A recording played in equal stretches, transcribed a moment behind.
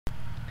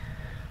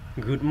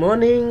Good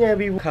morning,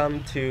 everyone.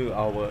 Welcome to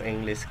our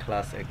English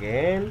class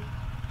again.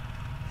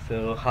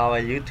 So, how are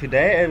you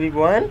today,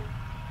 everyone?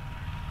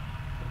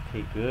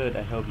 Okay, good.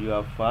 I hope you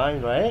are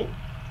fine, right?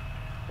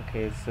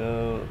 Okay,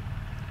 so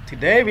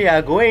today we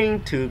are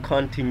going to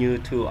continue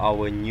to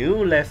our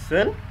new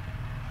lesson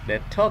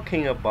that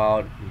talking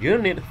about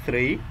Unit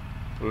 3,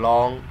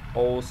 long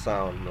O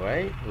sound,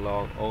 right?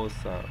 Long O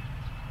sound.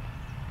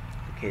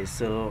 Okay,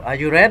 so are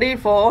you ready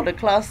for the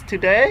class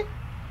today?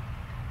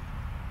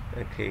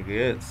 Okay,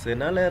 good. So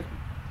now let's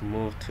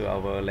move to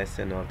our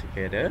lesson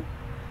altogether.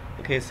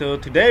 Okay, so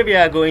today we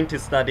are going to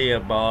study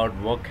about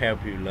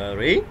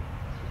vocabulary.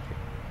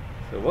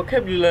 So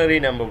vocabulary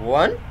number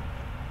 1,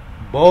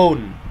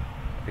 bone.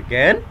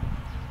 Again,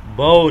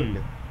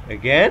 bone.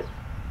 Again,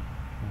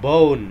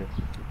 bone.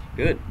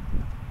 Good.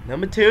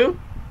 Number 2,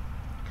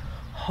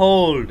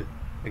 hold.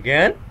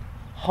 Again,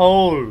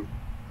 hold.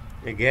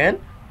 Again,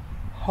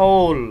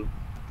 hold.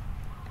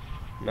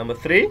 Number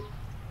 3,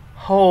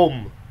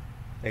 home.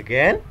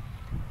 Again,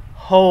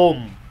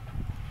 home.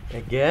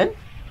 Again,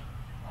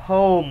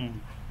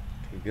 home.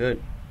 Okay,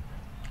 good.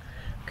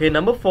 Okay,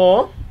 number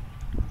 4,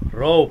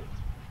 rope.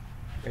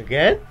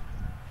 Again,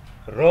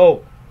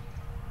 rope.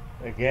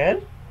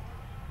 Again,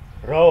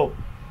 rope.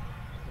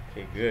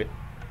 Okay, good.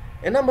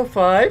 And number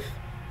 5,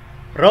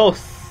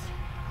 rose.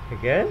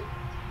 Again,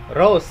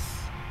 rose.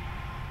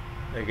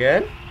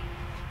 Again,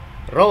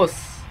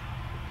 rose.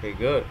 Okay,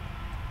 good.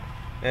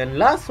 And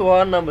last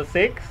one, number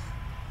 6,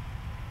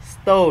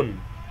 stone.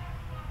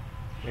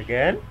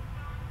 Again,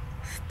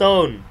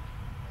 stone.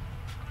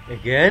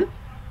 Again,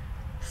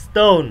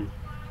 stone.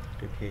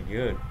 Okay,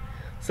 good.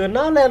 So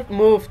now let's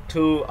move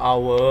to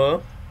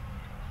our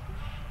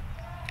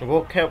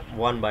vocab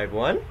one by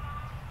one.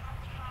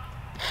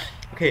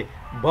 Okay,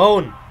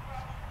 bone.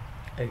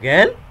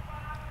 Again,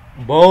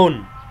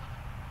 bone.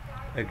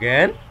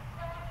 Again,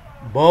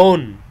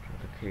 bone.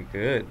 Okay,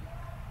 good.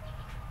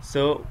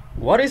 So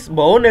what is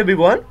bone,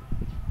 everyone?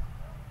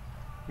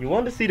 You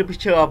want to see the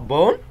picture of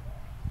bone?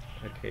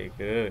 Okay,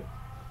 good.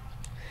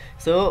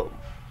 So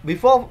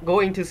before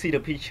going to see the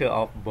picture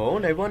of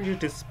bone, I want you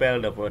to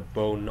spell the word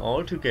bone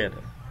all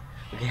together.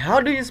 Okay, how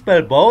do you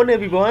spell bone,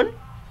 everyone?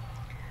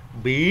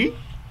 B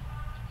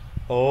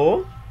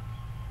O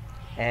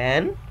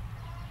N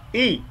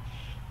E.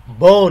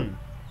 Bone.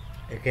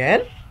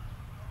 Again,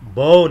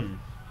 bone.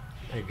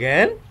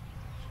 Again,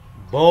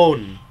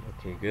 bone.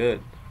 Okay,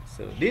 good.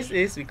 So this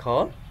is we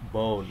call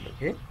bone.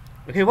 Okay.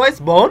 Okay, what is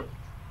bone?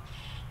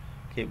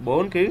 Okay,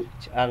 bone cứ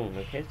ăn.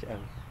 Okay, ăn.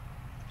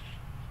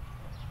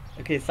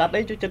 Okay, sát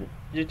đấy chú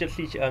chân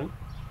si ăn.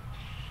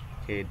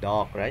 Okay,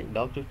 dog, right?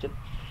 Dog chú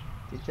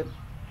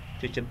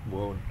chân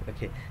bone.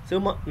 Okay, so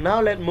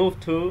now let's move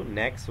to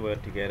next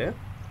word together.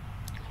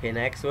 Okay,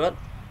 next word,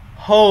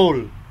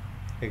 whole.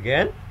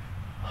 Again,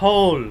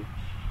 whole.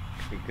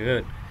 Okay,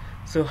 good.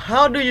 So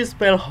how do you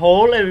spell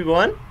whole,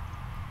 everyone?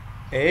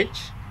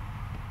 H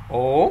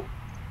O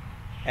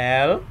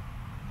L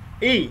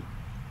E.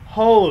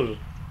 Whole.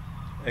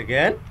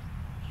 Again,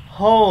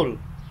 whole.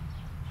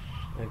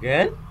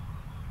 Again,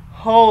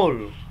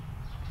 whole.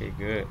 Okay,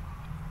 good.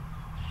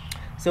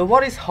 So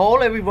what is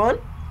whole, everyone?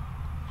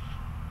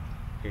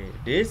 Okay,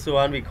 this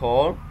one we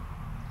call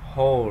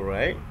whole,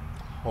 right?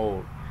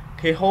 Whole.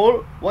 Okay,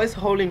 whole. What is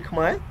whole in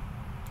Khmer?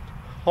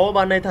 Whole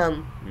បានន័យថា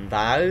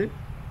ដៅ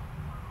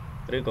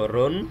ឬក៏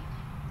រុន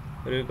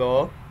ឬក៏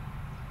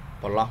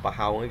ប្រឡោះប្រ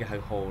ហោងគេហៅ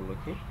whole.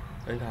 Okay,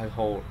 ហ្នឹងគេហៅ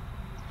whole.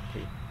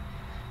 Okay.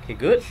 Okay,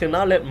 good. So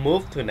now let's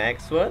move to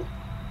next word.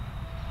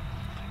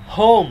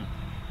 Home.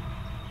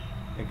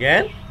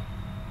 Again,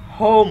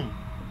 home.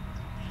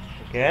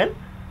 Again,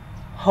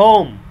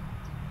 home.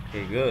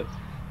 Okay, good.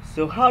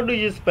 So how do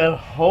you spell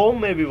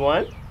home,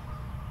 everyone?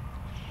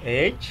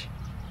 H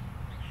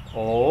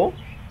O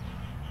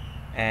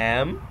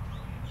M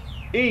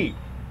E.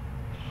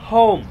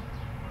 Home.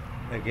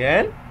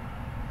 Again,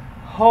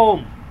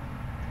 home.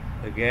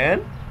 Again,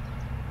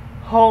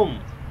 home.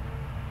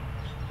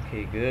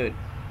 Okay, good.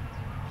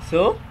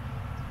 So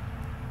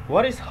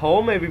what is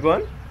home,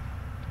 everyone?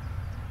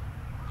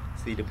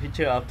 See the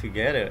picture up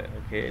together.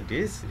 Okay,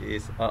 this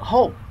is a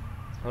home.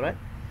 All right,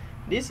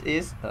 this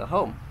is a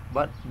home,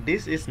 but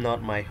this is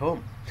not my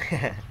home.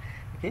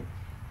 Okay,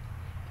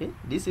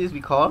 this is we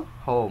call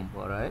home.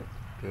 All right,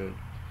 good.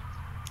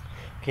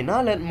 Okay,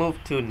 now let's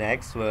move to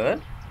next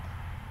word.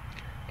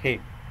 Okay,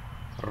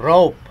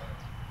 rope.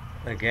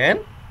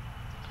 Again,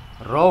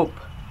 rope.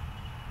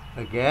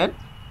 Again,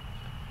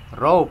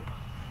 rope.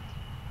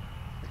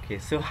 Okay,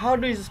 so how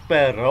do you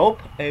spell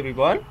rope,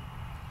 everyone?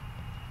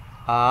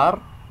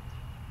 R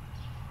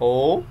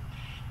O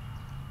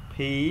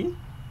P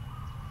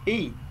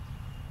E.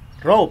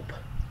 Rope.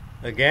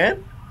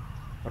 Again,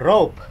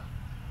 rope.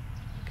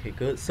 Okay,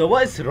 good. So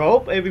what is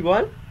rope,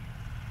 everyone?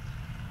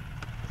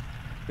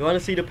 You want to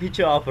see the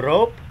picture of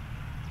rope?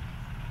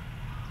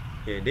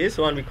 Okay, this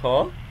one we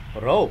call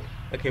rope.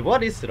 Okay,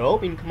 what is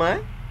rope in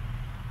Khmer?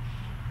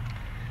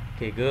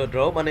 Okay, good.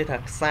 Rope បានន័យថា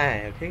ខ្សែ.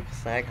 Okay, ខ្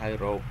សែហៅ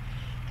rope.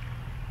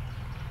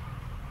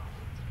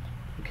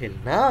 Okay,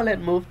 now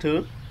let's move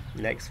to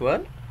next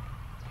one.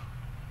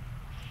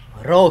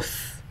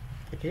 rose.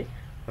 Okay,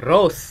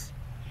 rose.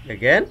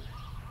 Again,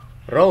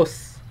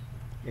 rose.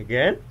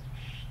 Again,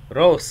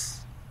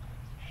 rose.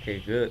 Okay,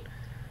 good.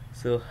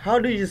 So how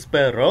do you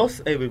spell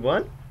rose,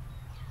 everyone?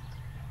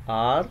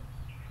 R-O-S-E.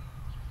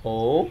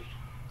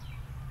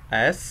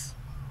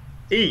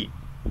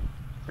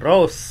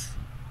 Rose.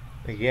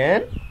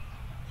 Again,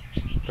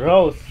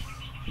 rose.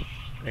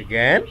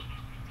 Again,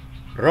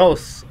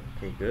 rose.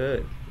 Okay,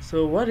 good.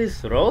 So what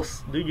is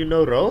rose? Do you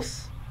know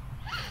rose?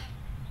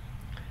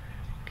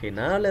 Okay,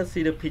 now let's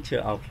see the picture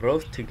of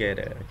rose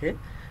together. Okay,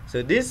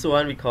 so this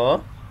one we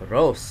call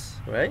rose,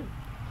 right?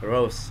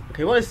 Rose.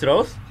 Okay, what is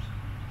rose?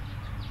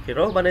 Okay,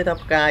 rose bên đây ta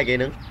ផ្កាអីគេ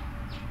នឹង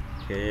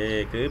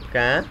Okay, គឺផ្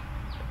កា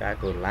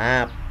កុលា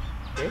ប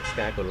Okay, ផ្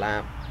កាកុលា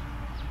ប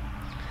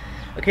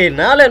Okay,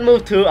 now let's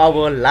move to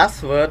our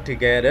last word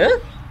together.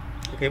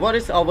 Okay, what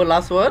is our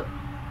last word?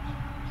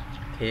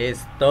 Okay,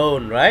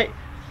 stone, right?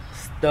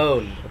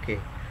 Stone. Okay,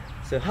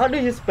 so how do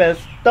you spell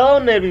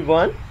stone,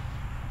 everyone?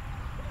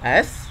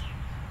 S-T-O-N-E.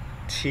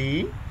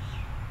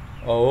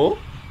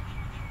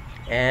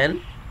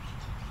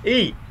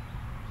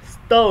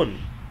 Stone.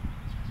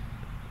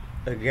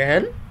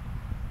 Again,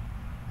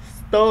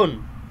 stone.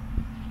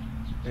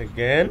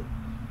 Again,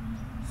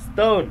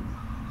 stone.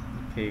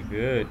 Okay,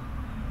 good.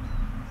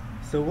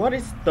 So what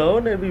is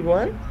stone,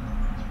 everyone?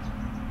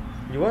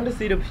 You want to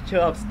see the picture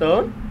of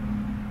stone?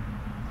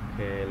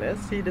 Okay,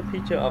 let's see the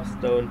picture of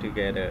stone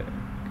together.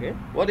 Okay,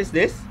 what is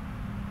this?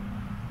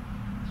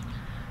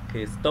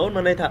 Okay, stone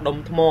មានន័យថាដុំ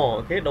ថ្ម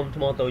Okay, ដុំថ្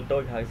មតូច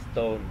ៗហៅ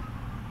stone.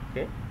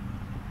 Okay,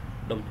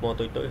 ដុំថ្ម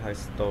តូចៗហៅ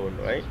stone,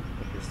 right?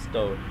 Okay,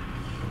 stone.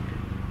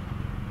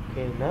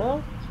 Okay, now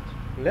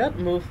let's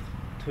move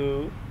to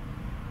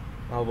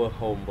our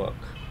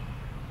homework.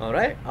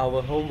 Alright, our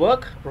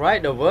homework,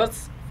 write the words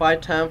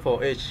 5 times for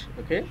each.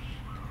 Okay,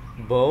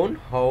 bone,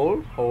 hole,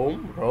 home,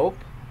 rope,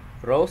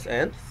 rose,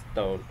 and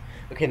stone.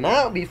 Okay,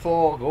 now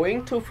before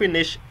going to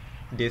finish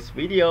this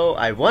video,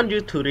 I want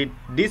you to read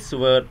this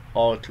word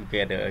all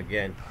together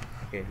again.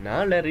 Okay,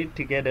 now let's read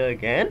together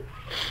again.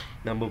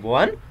 Number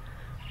 1,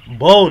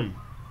 bone.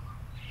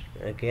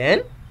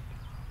 Again,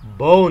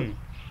 bone.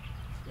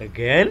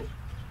 Again,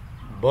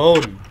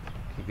 bone.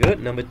 Okay, good.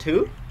 Number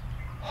 2,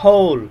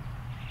 hole.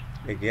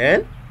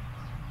 Again,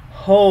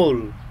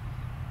 hole.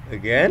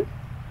 Again,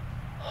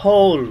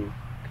 hole.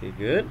 Okay,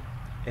 good.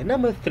 And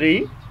number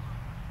 3,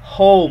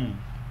 home.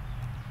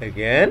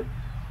 Again,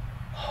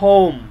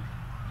 home.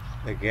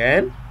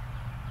 Again,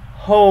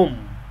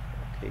 home.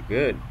 Okay,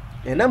 good.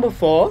 And number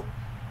 4,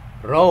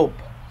 rope.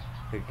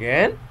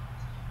 Again,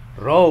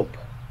 rope.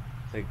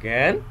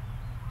 Again,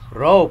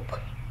 rope.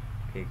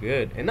 Okay,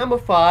 good. And number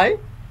 5,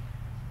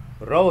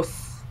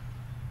 rose.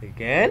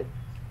 Again,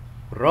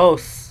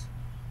 rose.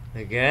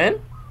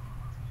 Again,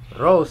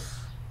 rose.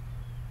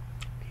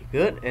 Okay,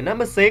 good. And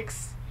number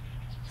 6,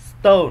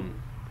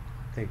 stone.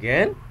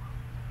 Again,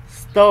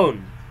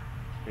 stone.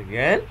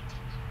 Again,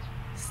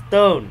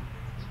 stone.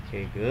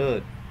 Okay,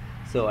 good.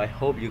 So I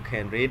hope you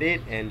can read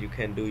it and you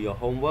can do your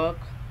homework.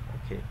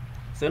 Okay,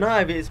 so now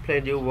I will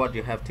explain you what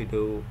you have to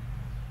do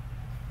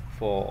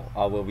for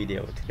our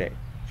video today.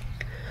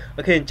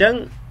 Okay, អញ្ចឹង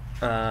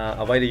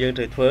អ្វីដែលយើង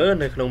ត្រូវធ្វើ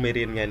នៅក្នុងមេ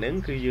រៀនថ្ងៃហ្នឹង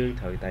គឺយើង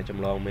ត្រូវតែច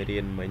ម្លងមេរៀ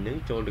នមិញហ្នឹង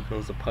ចូលទៅក្នុ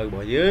ងសៀវភៅរប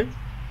ស់យើង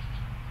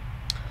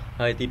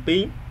ហើយទី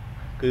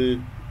2គឺ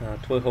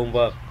ធ្វើ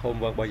homework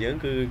របស់យើង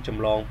គឺច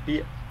ម្លងពា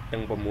ក្យទាំ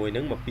ង6ហ្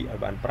នឹងមកពាក្យឲ្យ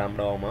បាន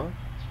5ដងមក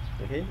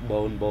Okay,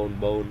 bone, bone,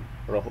 bone,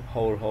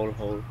 hole, hole,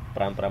 hole,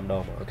 5 ដ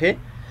ងមក Okay,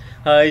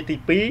 ហើយទី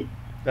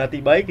2ដល់ទី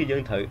3គឺយើ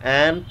ងត្រូវ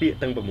អានពាក្យ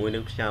ទាំង6ហ្នឹ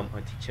ងផ្ញើមក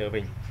ឲ្យ teacher វិ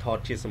ញថត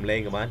ជាសំឡេង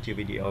ក៏បានជា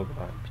វីដេអូក៏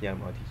បានផ្ញើម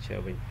កឲ្យ teacher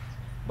វិញ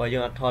បើយើ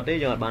ងអត់ថតទេ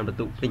យើងអត់បានបន្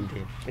ទុកពេញទេ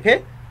Okay,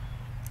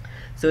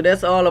 so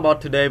that's all about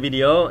today's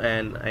video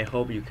and I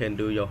hope you can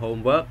do your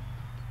homework.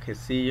 Okay,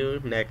 see you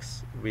next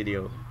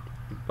video.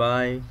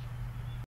 Bye.